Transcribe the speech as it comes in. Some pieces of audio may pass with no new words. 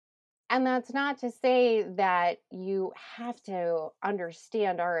And that's not to say that you have to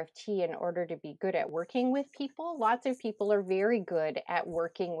understand RFT in order to be good at working with people. Lots of people are very good at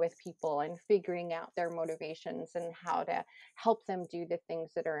working with people and figuring out their motivations and how to help them do the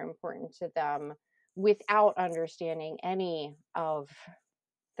things that are important to them without understanding any of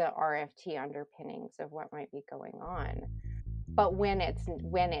the RFT underpinnings of what might be going on. But when it's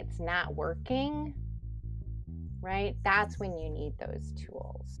not working, right? That's when you need those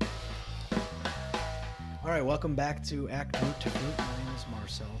tools. All right, welcome back to Act Root to Fruit. My name is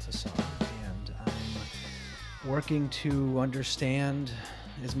Marcel and I'm working to understand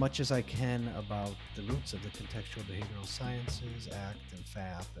as much as I can about the roots of the contextual behavioral sciences, ACT and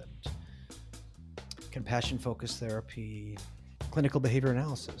FAP, and compassion-focused therapy, clinical behavior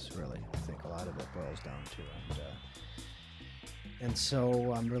analysis, really. I think a lot of it boils down to. And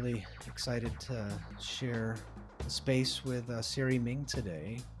so I'm really excited to share the space with Siri Ming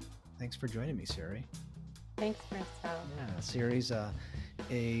today. Thanks for joining me, Siri. Thanks, Marcel. Yeah, Siri's a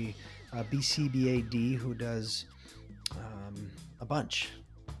BCBA-D who does a bunch.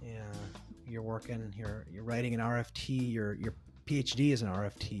 Yeah, you're writing an RFT. Your PhD is an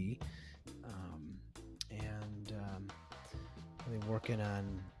RFT, and really working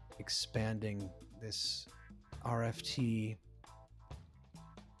on expanding this RFT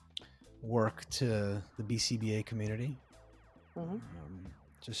work to the BCBA community. Mm-hmm.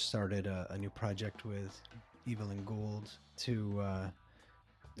 Just started a new project with Evelyn Gould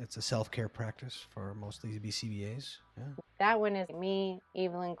it's a self-care practice for mostly BCBAs. Yeah. That one is me,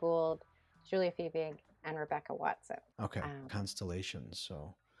 Evelyn Gould, Julia Feebig, and Rebecca Watson. Okay. Constellations.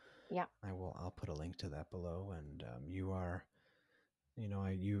 So yeah, I'll put a link to that below. And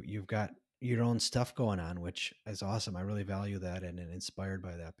you've got your own stuff going on, which is awesome. I really value that and inspired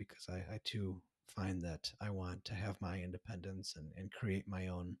by that, because I too find that I want to have my independence and create my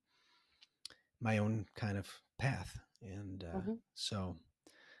own kind of path. And so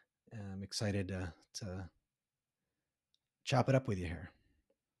I'm excited to chop it up with you here.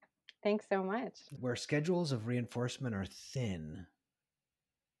 Thanks so much. Where schedules of reinforcement are thin,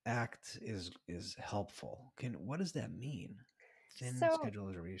 ACT is helpful. What does that mean? Thin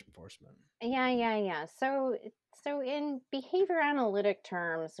schedules of reinforcement. Yeah. So in behavior analytic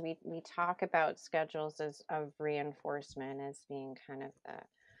terms, we talk about schedules of reinforcement as being kind of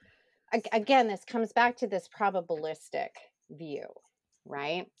again, this comes back to this probabilistic view,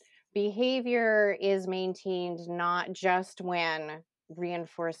 right? Behavior is maintained not just when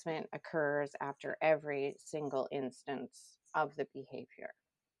reinforcement occurs after every single instance of the behavior,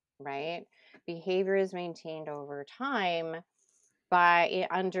 right? Behavior is maintained over time by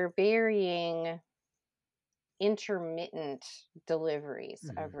under varying intermittent deliveries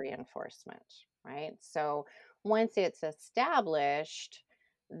of reinforcement, right? So once it's established,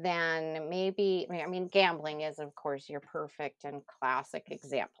 then maybe, gambling is, of course, your perfect and classic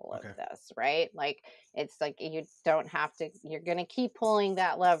example of this, right? Like, it's like you don't have to, you're going to keep pulling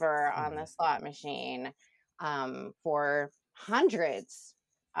that lever on the slot machine for hundreds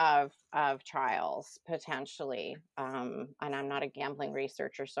of trials potentially. And I'm not a gambling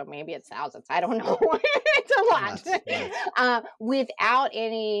researcher, so maybe it's thousands. I don't know. It's a lot. Yes. Without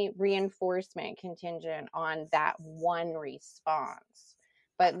any reinforcement contingent on that one response.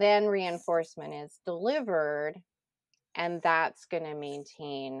 But then reinforcement is delivered, and that's going to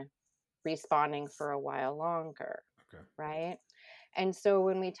maintain responding for a while longer, right? And so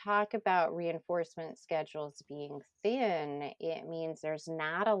when we talk about reinforcement schedules being thin, it means there's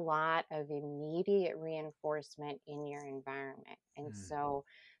not a lot of immediate reinforcement in your environment. And so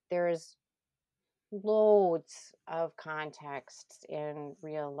there's loads of contexts in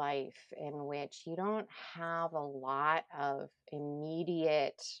real life in which you don't have a lot of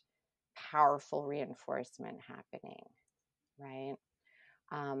immediate powerful reinforcement happening, right?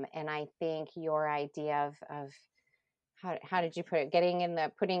 And I think your idea of how did you put it?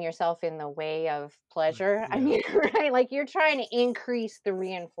 Putting yourself in the way of pleasure. Yeah. I mean, right? Like, you're trying to increase the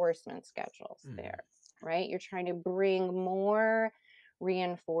reinforcement schedules there, right? You're trying to bring more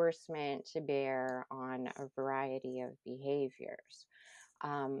reinforcement to bear on a variety of behaviors.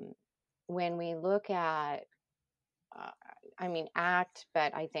 When we look at, ACT,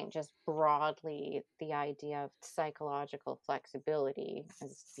 but I think just broadly the idea of psychological flexibility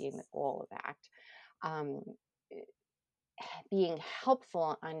as being the goal of ACT, being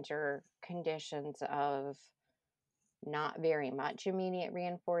helpful under conditions of not very much immediate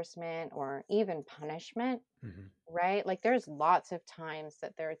reinforcement or even punishment, right? Like, there's lots of times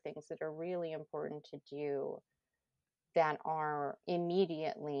that there are things that are really important to do that are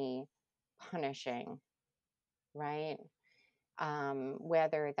immediately punishing, right?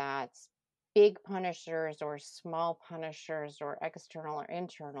 whether that's big punishers or small punishers or external or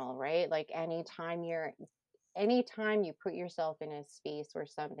internal, right? Like anytime you put yourself in a space where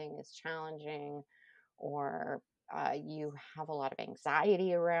something is challenging or you have a lot of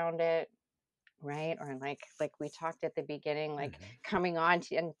anxiety around it, right? Or like we talked at the beginning, like Hmm. coming on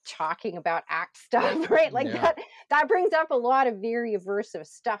to and talking about act stuff, right? Like Yeah. that brings up a lot of very aversive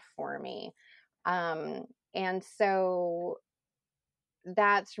stuff for me. Um, and so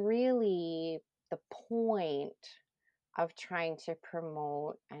that's really the point of trying to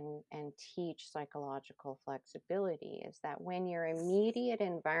promote and teach psychological flexibility, is that when your immediate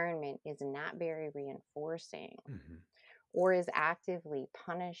environment is not very reinforcing Hmm. or is actively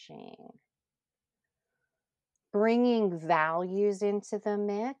punishing, bringing values into the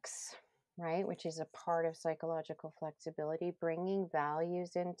mix, right, which is a part of psychological flexibility, bringing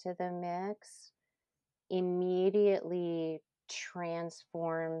values into the mix immediately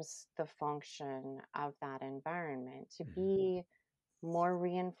transforms the function of that environment to Hmm. be more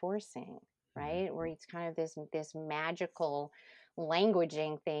reinforcing, Hmm. right? Where it's kind of this magical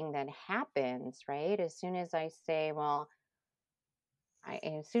languaging thing that happens, right? As soon as I say, well,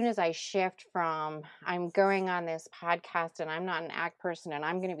 as soon as I shift from I'm going on this podcast and I'm not an act person and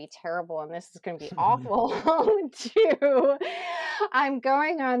I'm going to be terrible and this is going to be awful to I'm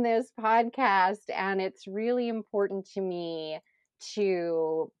going on this podcast and it's really important to me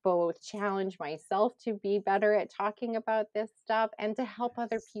to both challenge myself to be better at talking about this stuff and to help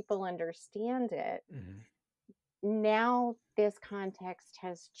other people understand it. Hmm. Now this context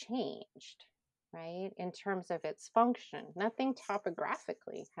has changed, right? In terms of its function, nothing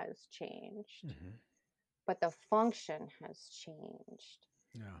topographically has changed, Hmm. but the function has changed.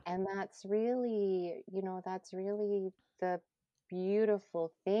 Yeah. And that's really the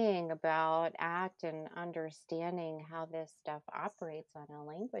beautiful thing about ACT and understanding how this stuff operates on a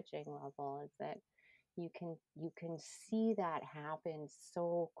languaging level, is that you can see that happen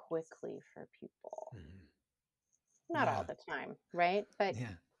so quickly for people. Hmm. Not all Yeah. the time, right?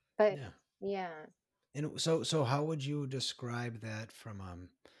 Yeah. But Yeah. yeah. And so how would you describe that from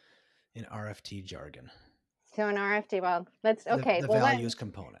in RFT jargon? So in RFD, well, let's okay. The Well, values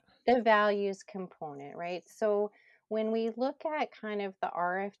component. the values component, right? So when we look at kind of the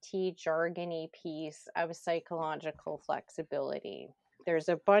RFT jargony piece of psychological flexibility, there's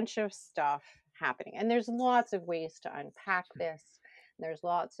a bunch of stuff happening, and there's lots of ways to unpack this. There's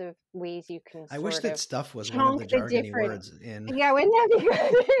lots of ways you can I wish sort that of stuff was one of chunk the the jargony different. words in. Yeah, wouldn't that be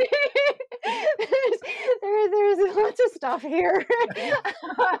good? there's lots of stuff here.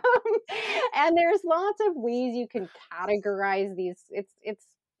 um, and there's lots of ways you can categorize these.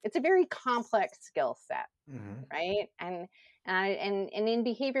 It's a very complex skill set, Hmm. right? And in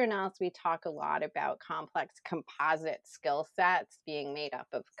behavior analysis, we talk a lot about complex composite skill sets being made up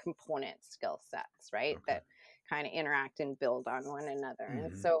of component skill sets, right? Okay. That kind of interact and build on one another.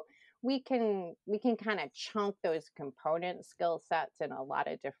 And Hmm. so we can kind of chunk those component skill sets in a lot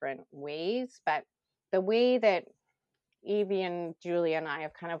of different ways, but the way that Evie and Julia and I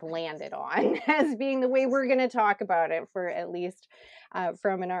have kind of landed on as being the way we're going to talk about it, for at least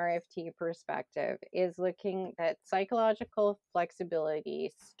from an RFT perspective, is looking at psychological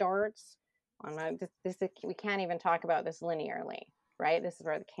flexibility starts on we can't even talk about this linearly, right? This is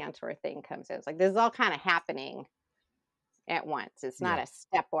where the Cantor thing comes in. It's like this is all kind of happening at once. It's not Yeah.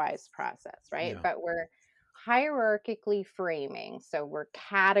 a stepwise process, right? Yeah. But we're hierarchically framing. So we're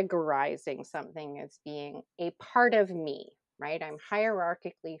categorizing something as being a part of me, right? I'm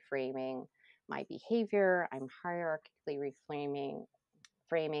hierarchically framing my behavior. I'm hierarchically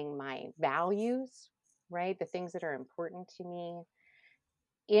framing my values, right? The things that are important to me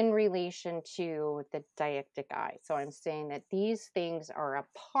in relation to the deictic I. So I'm saying that these things are a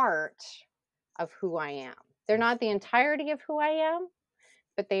part of who I am. They're not the entirety of who I am,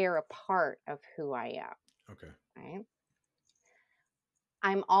 but they are a part of who I am, Okay. right?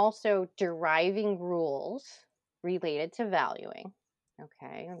 I'm also deriving rules related to valuing.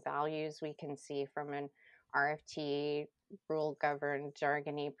 Okay. And values we can see from an RFT rule governed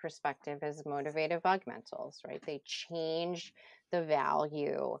jargony perspective as motivative augmentals, right? They change the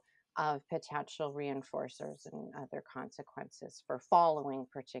value of potential reinforcers and other consequences for following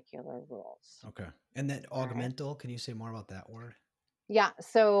particular rules. Okay. And that All right. augmental, can you say more about that word? Yeah.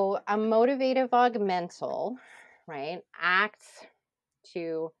 So a motivative augmental, right, acts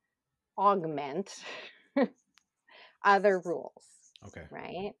to augment other rules, Okay.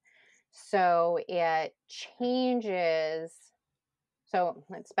 right? So it changes. So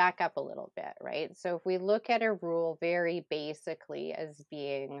let's back up a little bit, right? So if we look at a rule very basically as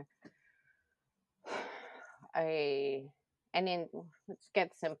being a And in let's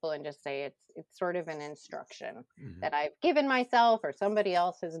get simple and just say it's sort of an instruction Hmm. that I've given myself or somebody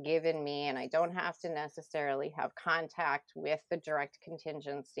else has given me, and I don't have to necessarily have contact with the direct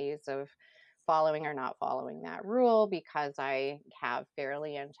contingencies of following or not following that rule because I have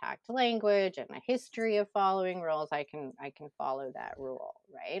fairly intact language and a history of following rules. I can follow that rule,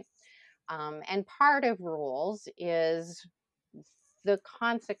 right? And part of rules is the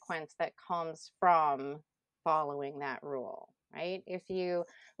consequence that comes from following that rule, right? If you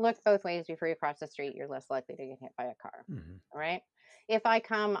look both ways before you cross the street, you're less likely to get hit by a car, Hmm. right? If I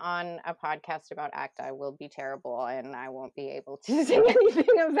come on a podcast about ACT, I will be terrible and I won't be able to say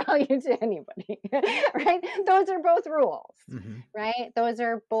anything of value to anybody, right? Those are both rules, Hmm. right? Those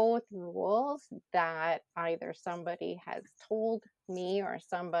are both rules that either somebody has told me or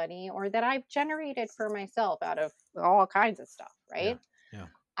somebody, or that I've generated for myself out of all kinds of stuff, Yeah. right? Yeah.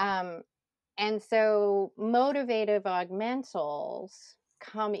 Um, and so motivative augmentals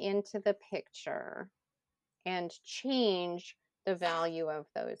come into the picture and change the value of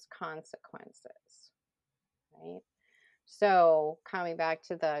those consequences, right? So coming back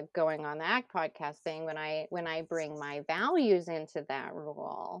to the going on the ACT podcast thing, when I bring my values into that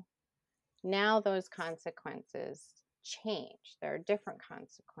rule, now those consequences change. There are different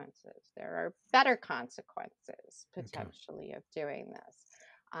consequences. There are better consequences Okay. potentially of doing this.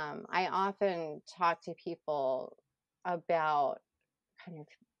 I often talk to people about kind of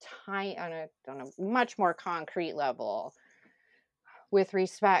tie on a much more concrete level with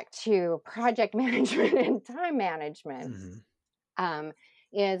respect to project management and time management, Hmm. um,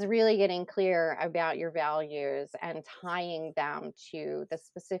 is really getting clear about your values and tying them to the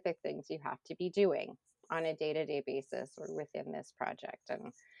specific things you have to be doing on a day-to-day basis or within this project.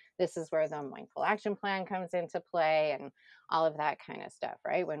 And this is where the mindful action plan comes into play and all of that kind of stuff,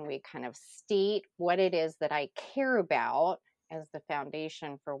 right? When we kind of state what it is that I care about as the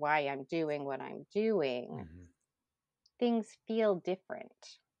foundation for why I'm doing what I'm doing, Hmm. things feel different,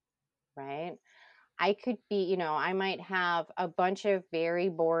 right? I could be, I might have a bunch of very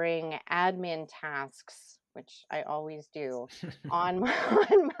boring admin tasks, which I always do, on my,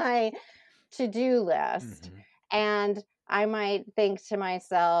 on my to-do list. Hmm. And I might think to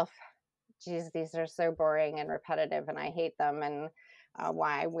myself, geez, these are so boring and repetitive and I hate them. And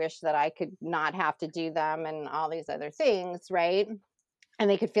why I wish that I could not have to do them and all these other things, right? And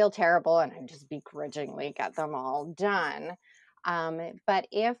they could feel terrible and I just begrudgingly get them all done. But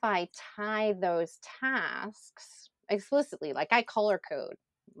if I tie those tasks explicitly, like I color code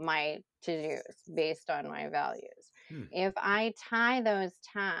my to dos based on my values, Hmm. if I tie those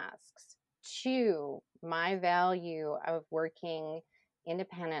tasks to my value of working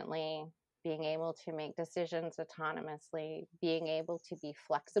independently, being able to make decisions autonomously, being able to be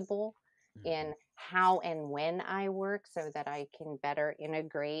flexible Hmm. in how and when I work so that I can better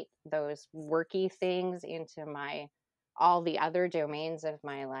integrate those worky things into my all the other domains of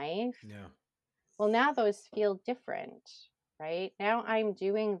my life. Yeah. Well, now those feel different, right? Now I'm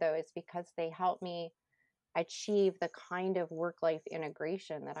doing those because they help me achieve the kind of work life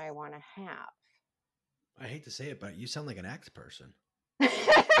integration that I want to I hate to say it, but you sound like an ACT person. have.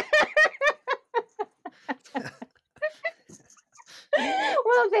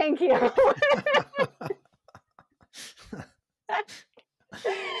 Well, thank you.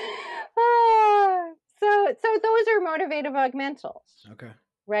 So those are motivative augmentals, Okay.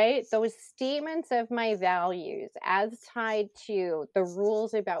 right? Those statements of my values as tied to the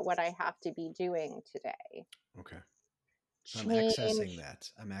rules about what I have to be doing today Okay. So I'm accessing change. that.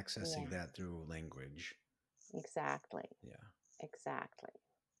 I'm accessing Yeah, that through language. exactly. Yeah. Exactly.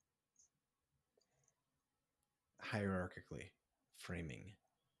 Hierarchically framing.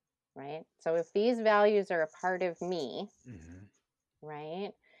 Right. So if these values are a part of me, Hmm.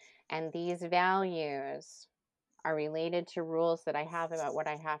 right, and these values are related to rules that I have about what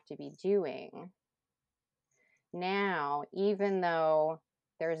I have to be doing, now, even though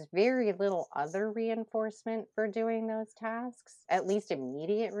there's very little other reinforcement for doing those tasks, at least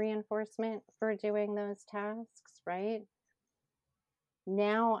immediate reinforcement for doing those tasks, right?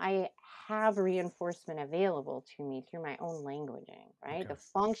 Now I have reinforcement available to me through my own languaging, right? Okay. The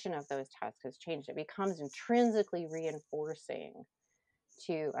function of those tasks has changed. It becomes intrinsically reinforcing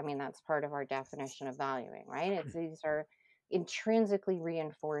to, I mean, that's part of our definition of valuing, right? It's these are intrinsically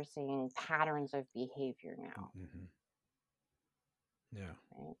reinforcing patterns of behavior now, Hmm. Yeah.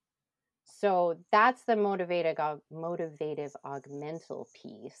 right? So that's the motivative augmental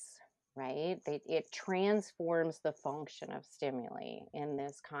piece, right? It transforms the function of stimuli in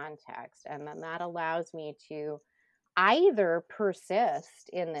this context. And then that allows me to either persist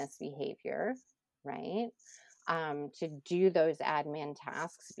in this behavior, right? to do those admin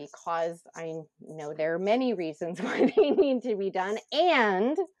tasks, because I know there are many reasons why they need to be done,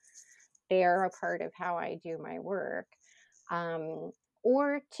 and they're a part of how I do my work, um,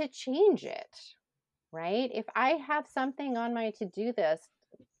 or to change it, right? If I have something on my to-do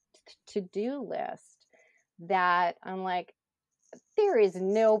list that I'm like, there is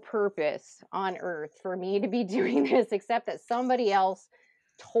no purpose on earth for me to be doing this except that somebody else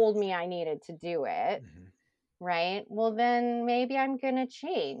told me I needed to do it, Mm-hmm. right? Well, then maybe I'm going to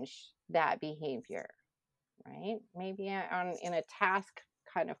change that behavior, right? Maybe in a task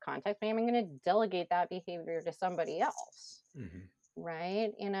kind of context, maybe I'm going to delegate that behavior to somebody else, Mm-hmm.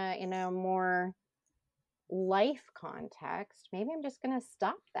 right? In a more life context, maybe I'm just going to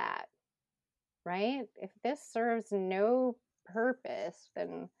stop that, right? If this serves no purpose,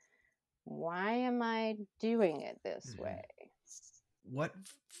 then why am I doing it this Mm-hmm. way? What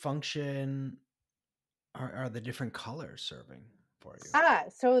function are the different colors serving for you?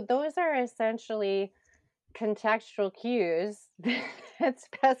 So those are essentially contextual cues that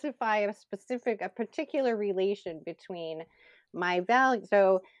specify a particular relation between my value.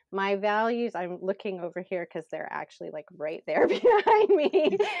 So my values, I'm looking over here because they're actually like right there behind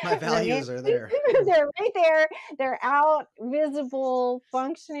me, My right? values are there. They're right there. They're out, visible,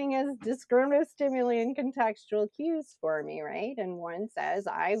 functioning as discriminative stimuli and contextual cues for me, right? And one says,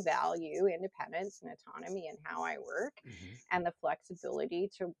 I value independence and autonomy in how I work, Mm-hmm. and the flexibility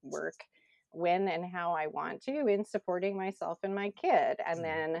to work when and how I want to in supporting myself and my kid. And Mm-hmm.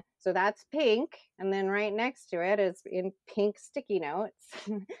 then, so that's pink. And then right next to it is in pink sticky notes,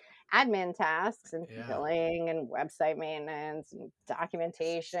 admin tasks and Yeah. billing and website maintenance and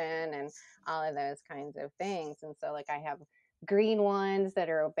documentation and all of those kinds of things. And so, like, I have green ones that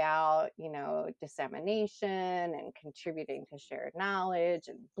are about, dissemination and contributing to shared knowledge,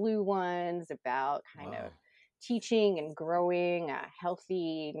 and blue ones about kind of Wow. teaching and growing a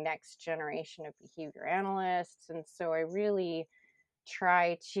healthy next generation of behavior analysts. And so I really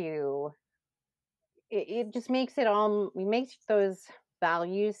try to, it just makes it makes those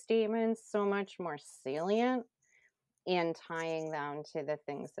value statements so much more salient in tying them to the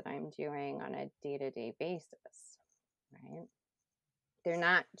things that I'm doing on a day-to-day basis, right? They're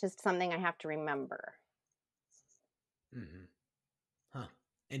not just something I have to remember. Mm-hmm. Huh.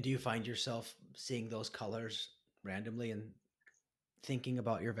 And do you find yourself seeing those colors randomly and thinking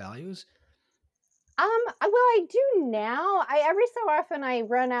about your values? Well, I do now. I Every so often I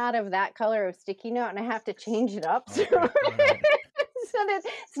run out of that color of sticky note and I have to change it up so, Okay. All right. so that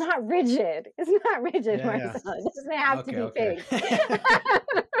it's not rigid. It's not rigid, Yeah. Yeah. Marcel. It doesn't have to Okay. be Okay.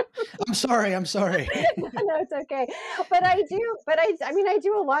 pink. I'm sorry. I'm sorry. No, it's okay. I mean, I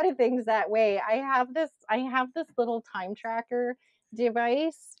do a lot of things that way. I have this little time tracker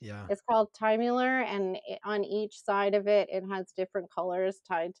device. Yeah. It's called Timular, and on each side of it, it has different colors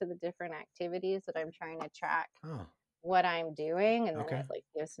tied to the different activities that I'm trying to track Oh. what I'm doing, and then Okay. it like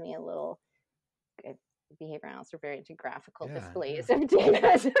gives me a little uh, behavior analysts are very into graphical Yeah. Yeah. displays of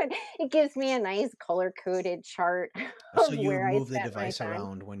data. So it gives me a nice color coded chart So of you where I move the spent my device time.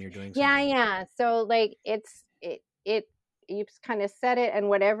 around when you're doing Yeah, something. yeah. So like it you just kind of set it, and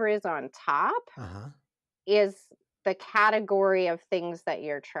whatever is on top Uh huh. is the category of things that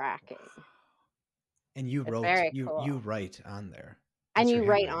you're tracking. And It's very you cool. write on there. And That's your you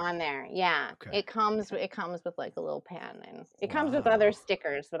write handwriting. on there. Yeah. Okay. It comes with like a little pen, and it comes with other Wow.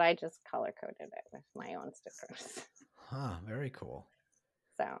 stickers, but I just color coded it with my own stickers. Huh. Very cool.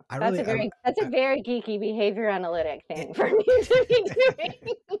 So I that's really, a very geeky behavior analytic thing it, for me to be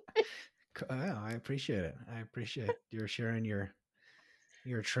doing. yeah, I appreciate it. I appreciate your sharing your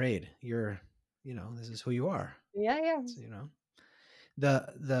trade. This is who you are. Yeah, yeah. So,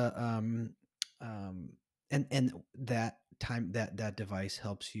 the um and that time that device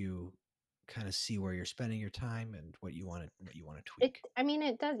helps you kind of see where you're spending your time and what you want to tweak. I mean,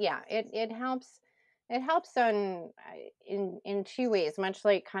 it does. Yeah, it helps. It helps in two ways, much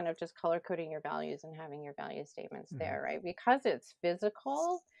like kind of just color coding your values and having your value statements Hmm. there, right? Because it's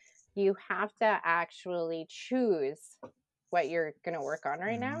physical, you have to actually choose what you're going to work on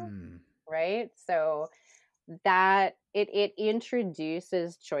right now, Mm, right? So that it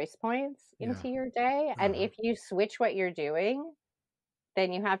introduces choice points yeah. into your day, and Uh-huh. if you switch what you're doing,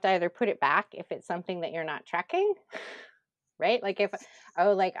 then you have to either put it back if it's something that you're not tracking, right? Like if,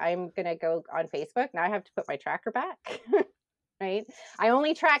 oh, like I'm gonna go on Facebook, now I have to put my tracker back, right? I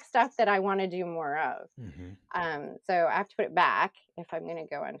only track stuff that I want to do more of. Hmm. So I have to put it back if I'm gonna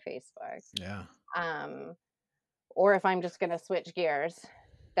go on Facebook. Yeah. Um, or if I'm just gonna switch gears,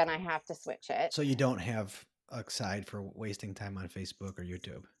 then I have to switch it. So you don't have a side for wasting time on Facebook or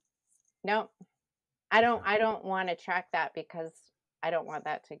YouTube. No, Okay. I don't want to track that because I don't want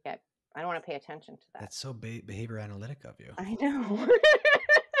that to get, I don't want to pay attention to that. That's so behavior analytic of you. I know.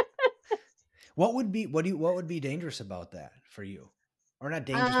 What would be dangerous about that for you? Or not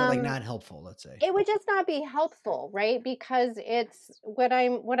dangerous, but like um, not helpful, let's say. it would just not be helpful, right? Because it's what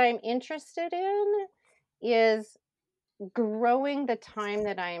I'm interested in is growing the time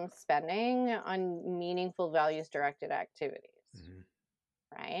that I'm spending on meaningful values directed activities, Hmm.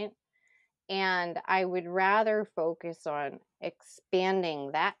 right? And I would rather focus on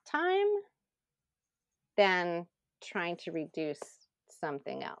expanding that time than trying to reduce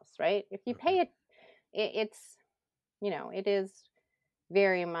something else, right? If you Okay. pay it's, it is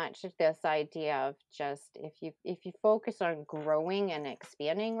very much this idea of just if you focus on growing and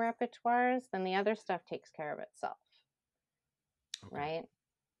expanding repertoires, then the other stuff takes care of itself, Okay. right?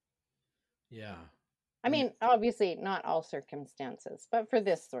 Yeah. I And mean, obviously not all circumstances, but for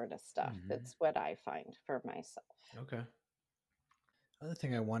this sort of stuff, hmm that's what I find for myself. okay. Other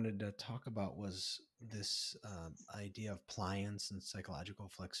thing I wanted to talk about was this idea of pliance and psychological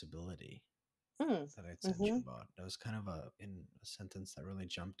flexibility Mm. that I'd sent you Mm-hmm. about. That was kind of in a sentence that really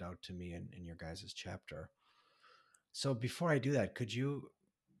jumped out to me in your guys' chapter. So before I do that, could you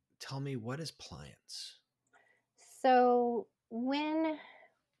tell me what is pliance? So when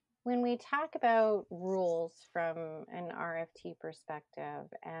we talk about rules from an RFT perspective,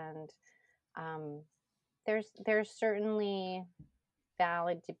 and um, there's certainly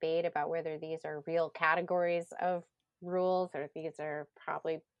valid debate about whether these are real categories of rules or these are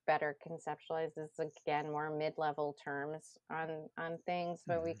probably better conceptualized as, again, more mid-level terms on things,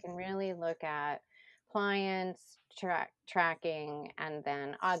 but we Hmm. can really look at clients tracking and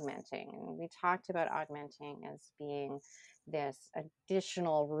then augmenting, and we talked about augmenting as being this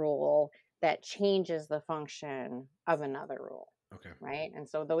additional rule that changes the function of another rule, Okay. right? And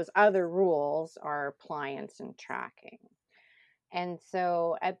so those other rules are appliance and tracking. And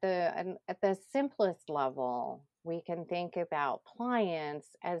so at the simplest level, we can think about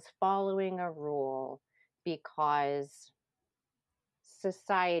pliance as following a rule because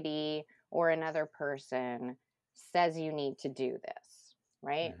society or another person says you need to do this,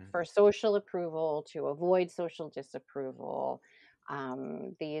 right? Hmm. For social approval, to avoid social disapproval.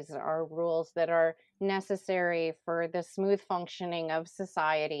 These are rules that are necessary for the smooth functioning of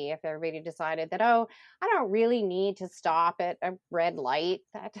society. If everybody decided that, oh, I don't really need to stop at a red light,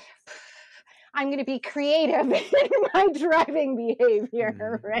 that I'm going to be creative in my driving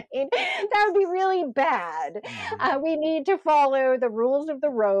behavior, Hmm. right? That would be really bad. Hmm. We need to follow the rules of the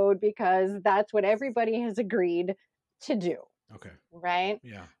road because that's what everybody has agreed to do, Okay. right?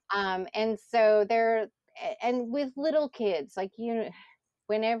 Yeah. And so and with little kids, like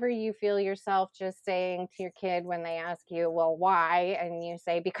whenever you feel yourself just saying to your kid when they ask you, well, why? And you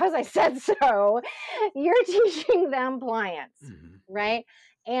say, because I said so, you're teaching them pliance, Hmm. right?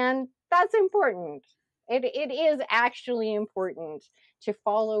 And that's important. It is actually important to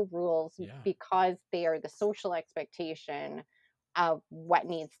follow rules Yeah. because they are the social expectation of what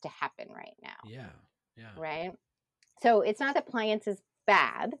needs to happen right now, Yeah. Yeah. right? So it's not that pliance is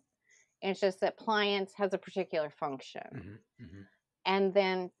bad, it's just that pliance has a particular function. Hmm. Hmm. And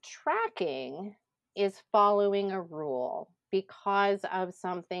then tracking is following a rule because of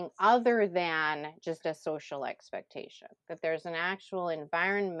something other than just a social expectation, that there's an actual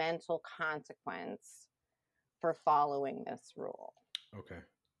environmental consequence for following this rule. Okay.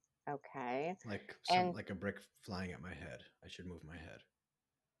 Okay. Like And like a brick flying at my head. I should move my head.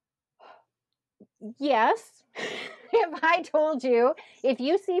 yes, if I told you, if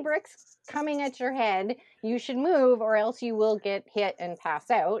you see bricks coming at your head, you should move or else you will get hit and pass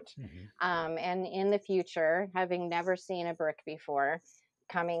out. Hmm. And in the future, having never seen a brick before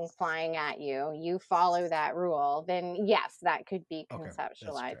coming flying at you, you follow that rule, then yes, that could be Okay. That's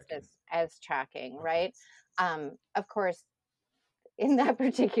conceptualized tracking. as tracking, Okay. right? Of course, in that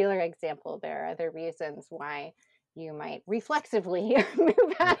particular example, there are other reasons why you might reflexively move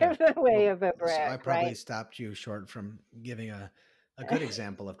out Okay. of the way Well, of a so I brick, probably right? stopped you short from giving a good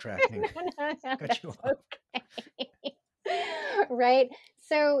example of tracking. No, Cut you that's off. okay. Right?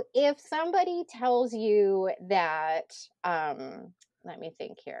 So if somebody tells you that, let me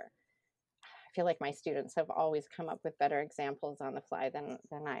think here. I feel like my students have always come up with better examples on the fly than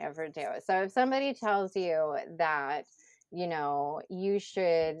I ever do. So if somebody tells you that, you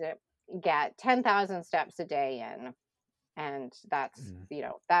should get 10,000 steps a day in, and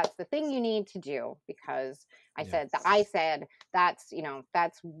Mhm. that's the thing you need to do because Yeah. I said that's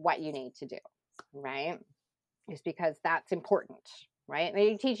what you need to do, right? Is because that's important. right? And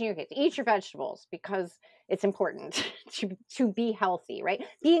you're teaching your kids, eat your vegetables because it's important to be healthy, right?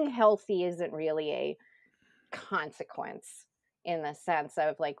 Being healthy isn't really a consequence in the sense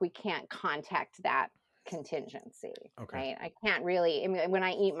of like we can't contact that contingency, Okay. right? I can't really, I mean, when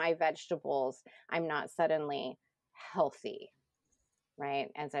I eat my vegetables, I'm not suddenly healthy, right?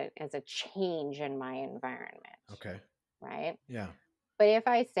 As a change in my environment, Okay. right? Yeah. But if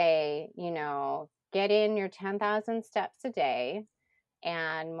I say, get in your 10,000 steps a day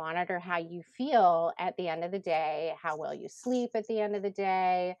and monitor how you feel at the end of the day, how well you sleep at the end of the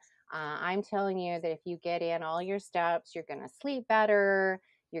day. I'm telling you that if you get in all your steps, you're going to sleep better.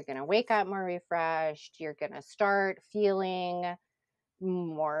 You're going to wake up more refreshed. You're going to start feeling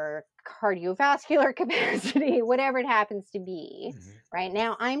more cardiovascular capacity, whatever it happens to be. Mm-hmm. Right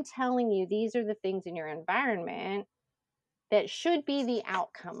now, I'm telling you, these are the things in your environment that should be the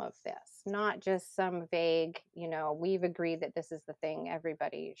outcome of this, not just some vague, we've agreed that this is the thing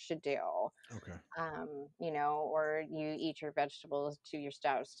everybody should do, Okay. or you eat your vegetables to your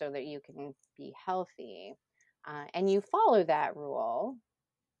stouts so that you can be healthy. And you follow that rule,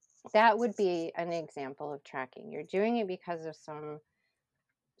 that would be an example of tracking. You're doing it because of some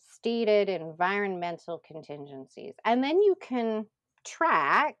stated environmental contingencies. And then you can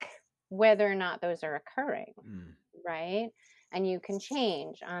track whether or not those are occurring, right? And you can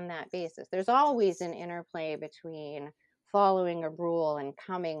change on that basis. There's always an interplay between following a rule and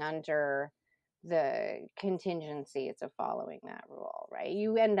coming under the contingencies of following that rule, right?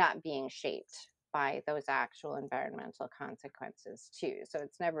 You end up being shaped by those actual environmental consequences too. So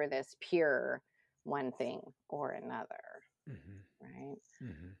it's never this pure one thing or another, right?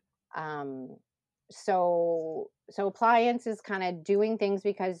 Um, so appliance is kind of doing things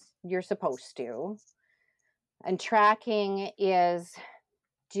because you're supposed to, and tracking is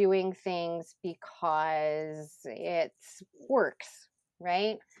doing things because it works,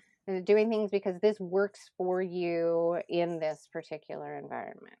 right? And doing things because this works for you in this particular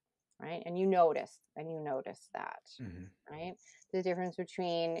environment, right? And you notice that, right? The difference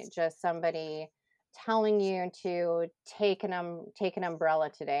between just somebody telling you to take an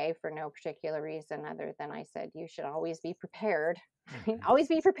umbrella today for no particular reason other than I said you should always be prepared. Always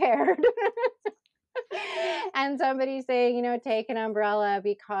be prepared. And somebody saying, take an umbrella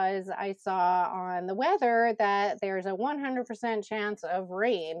because I saw on the weather that there's a 100% chance of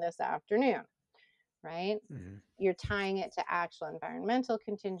rain this afternoon, right? You're tying it to actual environmental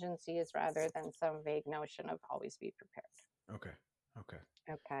contingencies rather than some vague notion of always be prepared.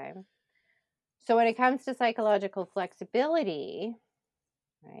 Okay. So when it comes to psychological flexibility,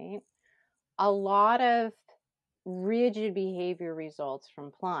 right, a lot of rigid behavior results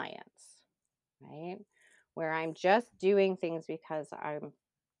from pliance, right? Where I'm just doing things because I'm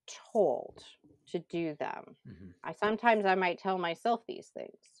told to do them. I might tell myself these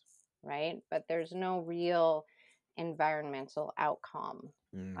things, right? But there's no real environmental outcome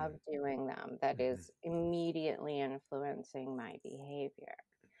of doing them that is immediately influencing my behavior.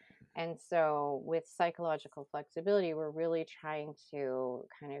 And so with psychological flexibility, we're really trying to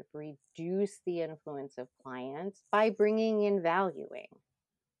kind of reduce the influence of clients by bringing in valuing,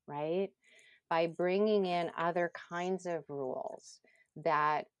 right? By bringing in other kinds of rules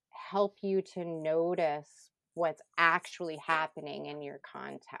that help you to notice what's actually happening in your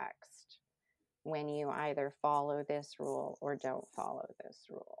context when you either follow this rule or don't follow this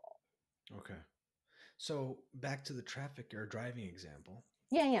rule. Okay. So back to the traffic or driving example.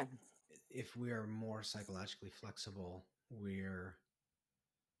 Yeah. If we are more psychologically flexible, we're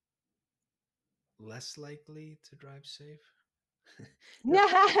less likely to drive safe. Well,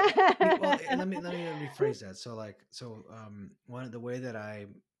 let me rephrase that. One of the way that I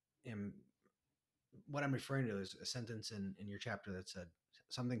am, what I'm referring to is a sentence in your chapter that said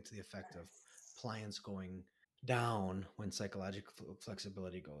something to the effect of pliance going down when psychological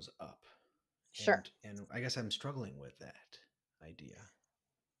flexibility goes up. Sure. And I guess I'm struggling with that idea.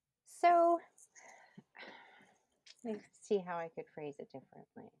 So let's see how I could phrase it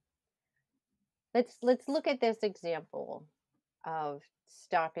differently. Let's look at this example of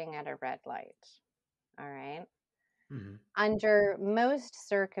stopping at a red light. All right. Under most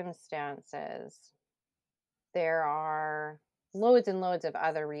circumstances, there are loads and loads of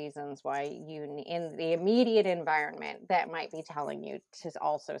other reasons why you, in the immediate environment, that might be telling you to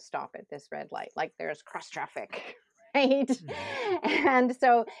also stop at this red light. Like there's cross traffic, right? And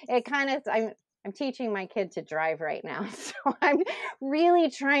so it kind of, I'm teaching my kid to drive right now. So I'm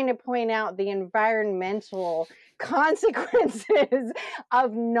really trying to point out the environmental consequences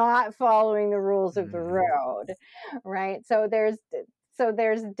of not following the rules of the road, right? So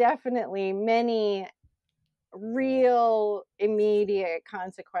there's definitely many real immediate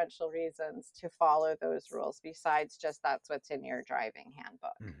consequential reasons to follow those rules besides just that's what's in your driving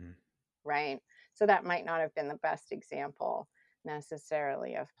handbook, Mm-hmm. right? So that might not have been the best example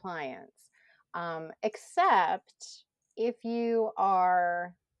necessarily of pliance, except if you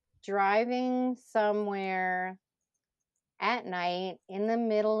are driving somewhere at night in the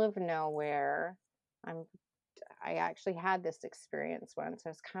middle of nowhere. I actually had this experience once. I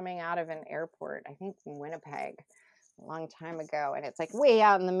was coming out of an airport, I think in Winnipeg, a long time ago, and it's like way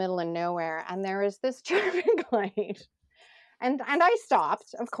out in the middle of nowhere, and there is this traffic light. And I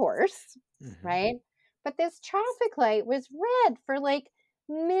stopped, of course, Mm-hmm. right? But this traffic light was red for like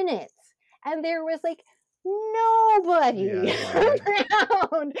minutes, and there was like nobody Yeah, right.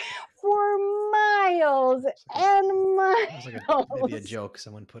 around for miles Like and it was like maybe a miles. joke.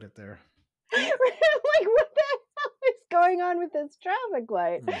 Someone put it there. Like, what the hell is going on with this traffic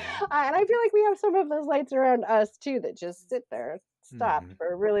light? Mm-hmm. And I feel like we have some of those lights around us too that just sit there stopped Mm-hmm.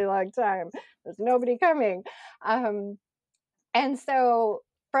 for a really long time. There's nobody coming. Um, and so,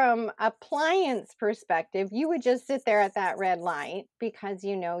 from a appliance perspective, you would just sit there at that red light because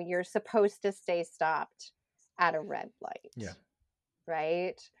you know you're supposed to stay stopped at a red light, Yeah.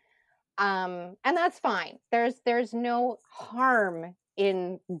 right? And that's fine. There's no harm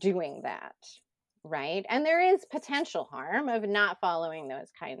in doing that, right? And there is potential harm of not following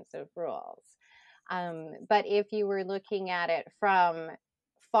those kinds of rules. But if you were looking at it from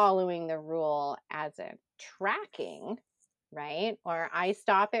following the rule as a tracking, right? Or I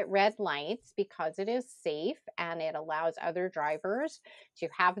stop at red lights because it is safe and it allows other drivers to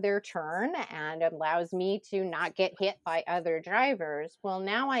have their turn and allows me to not get hit by other drivers. Well,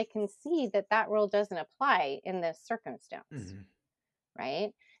 now I can see that that rule doesn't apply in this circumstance, Mm-hmm.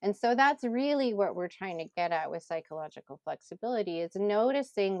 right? And so that's really what we're trying to get at with psychological flexibility is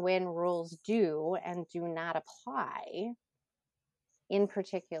noticing when rules do and do not apply in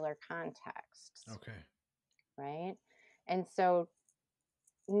particular contexts, Okay. right? And so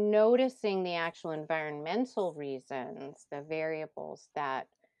noticing the actual environmental reasons, the variables that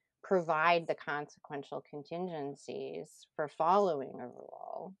provide the consequential contingencies for following a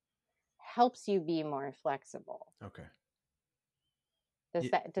rule helps you be more flexible. Okay. Does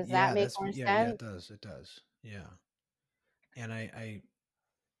that Yeah, make that's more yeah, sense? it does. It does. Yeah. And I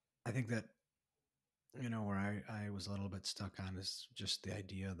think that, where I was a little bit stuck on is just the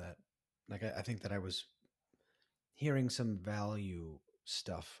idea that, like, I think that I was hearing some value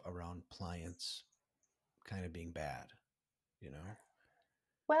stuff around pliance kind of being bad, you know?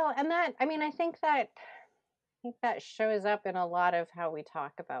 Well, and that I think that shows up in a lot of how we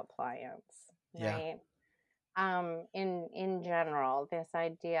talk about clients, Yeah. right? In general, this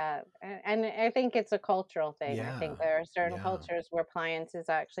idea, and I think it's a cultural thing. I think Yeah. there are certain Yeah. cultures where appliance is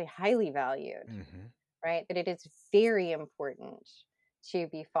actually highly valued, Mm-hmm. right? That it is very important to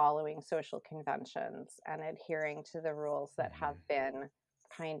be following social conventions and adhering to the rules that have Mm-hmm. been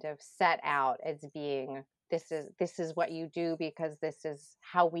kind of set out as being this is what you do because this is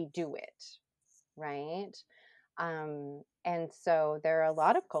how we do it, right? And so there are a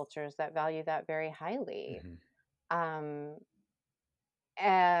lot of cultures that value that very highly. Mm-hmm. Um,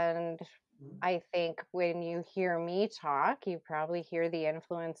 and I think when you hear me talk, you probably hear the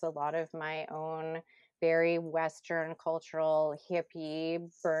influence a lot of my own very Western cultural hippie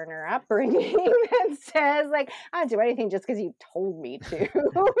burner upbringing that says, like, I don't do anything just because you told me to.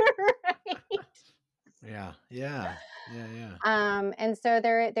 Right? Yeah. Yeah. Yeah. Yeah. And so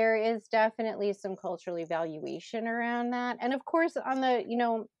there is definitely some cultural evaluation around that. And of course, on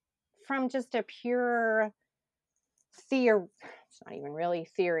the, from just a pure theor it's not even really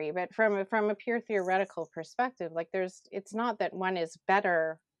theory, but from a pure theoretical perspective, like it's not that one is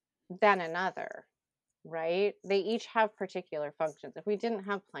better than another, right? They each have particular functions. If we didn't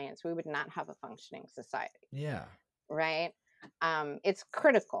have plants, we would not have a functioning society, Yeah. right? It's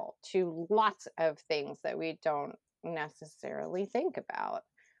critical to lots of things that we don't necessarily think about,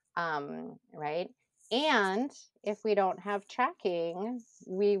 right? And if we don't have tracking,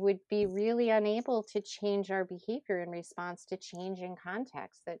 we would be really unable to change our behavior in response to changing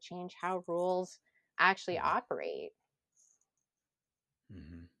contexts that change how rules actually Mm-hmm. operate.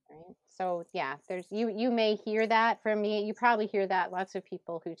 Mm-hmm. Right. So yeah, you may hear that from me. You probably hear that lots of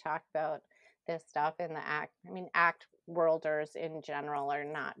people who talk about this stuff in the act worlders in general are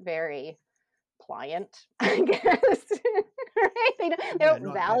not very pliant, I guess. Right? They Yeah. don't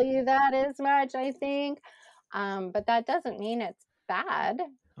No, value that as much, I think. But that doesn't mean it's bad,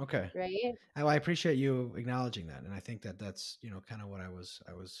 okay. right? I appreciate you acknowledging that, and I think that that's kind of what I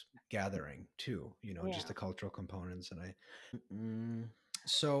was gathering too. Just Yeah. the cultural components, and I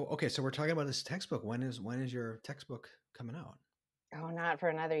So, okay, so we're talking about this textbook. When is your textbook coming out? Oh, not for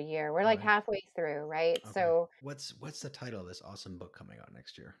another year. We're All like right. halfway through, right? Okay. So What's the title of this awesome book coming out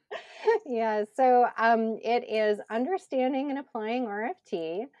next year? yeah, so it is understanding and applying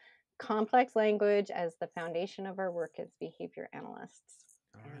RFT, complex language as the foundation of our work as behavior analysts.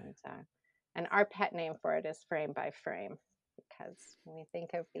 All right. And our pet name for it is frame by frame, because we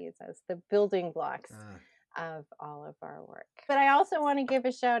think of these as the building blocks Ah, of all of our work. But I also want to give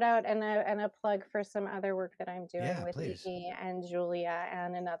a shout out and a plug for some other work that I'm doing yeah, with please. Evie and Julia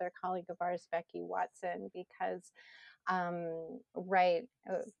and another colleague of ours, Becky Watson, because right.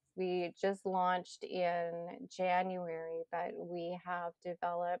 We just launched in January, but we have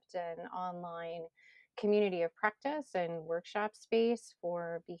developed an online community of practice and workshop space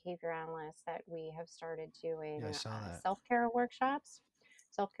for behavior analysts that we have started Yeah, I doing saw that. self-care workshops,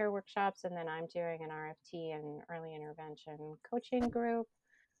 and then I'm doing an RFT and early intervention coaching group.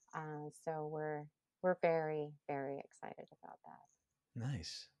 So we're very, very excited about that.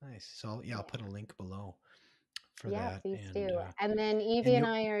 Nice, nice. So yeah, I'll put a Yeah. link below for Yeah, that. please And do. And then Evie and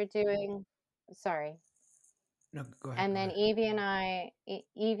and you I are doing, sorry. no, go ahead, And go then ahead.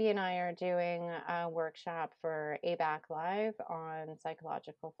 Evie and I are doing a workshop for ABAC Live on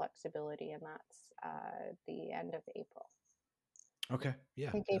psychological flexibility, and that's the end of April. Okay, I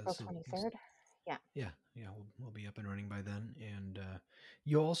yeah, think April so 23rd. Yeah. yeah, yeah, we'll be up and running by then. And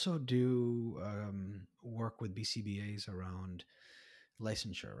you also do work with BCBAs around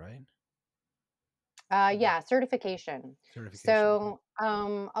licensure, right? Yeah, certification. Certification. Okay. So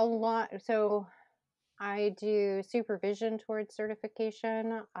a lot. So I do supervision towards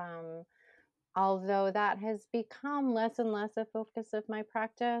certification. Although that has become less and less a focus of my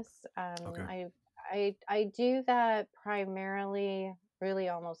practice. Okay. I do that primarily, really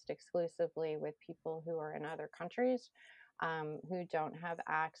almost exclusively with people who are in other countries, who don't have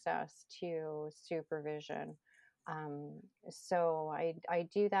access to supervision. Um, so I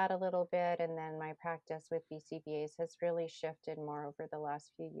do that a little bit, and then my practice with BCBAs has really shifted more over the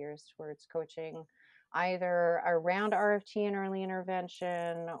last few years towards coaching either around RFT and early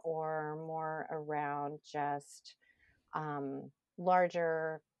intervention or more around just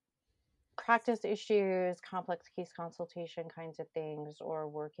larger practice issues, complex case consultation kinds of things, or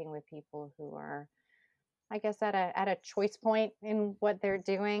working with people who are, I guess, at a choice point in what they're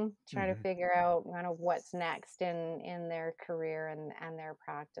doing, trying to Hmm. figure out kind of what's next in their career and their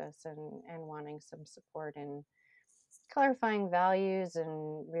practice, and wanting some support in clarifying values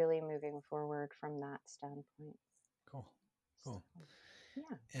and really moving forward from that standpoint. Cool. Cool. So,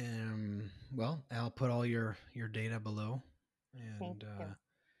 yeah, Well, I'll put all your data below, thank and you.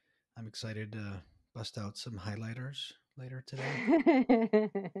 I'm excited to bust out some highlighters later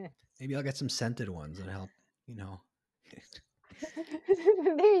today. Maybe I'll get some scented ones that help. You know.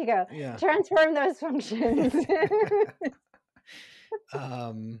 There you go. Yeah. Transform those functions.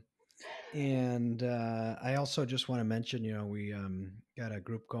 um, and I also just want to mention, we got a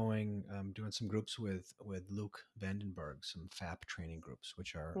group going, doing some groups with Luke Vandenberg, some FAP training groups,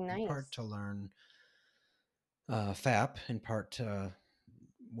 which are in part Nice. to learn FAP, in part to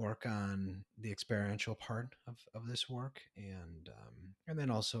work on the experiential part of this work, and then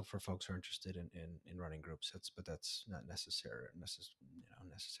also for folks who are interested in running groups. That's not necessary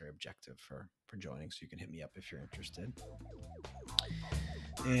objective for joining. So you can hit me up if you're interested.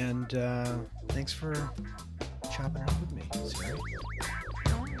 And thanks for chopping it up with me, Siri. Yeah,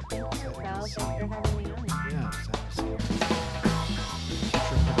 thank you, Marcel. Thanks for having me on. Yeah, excited to see you.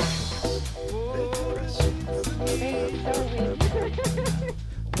 Future Thanks,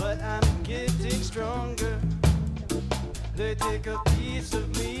 But I'm getting stronger. They take a piece of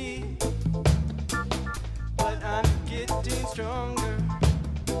me. But I'm getting stronger.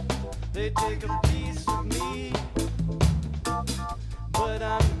 They take a piece of me. But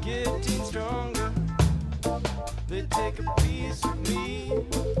I'm getting stronger. They take a piece of me.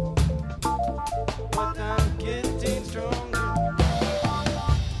 But I'm getting stronger.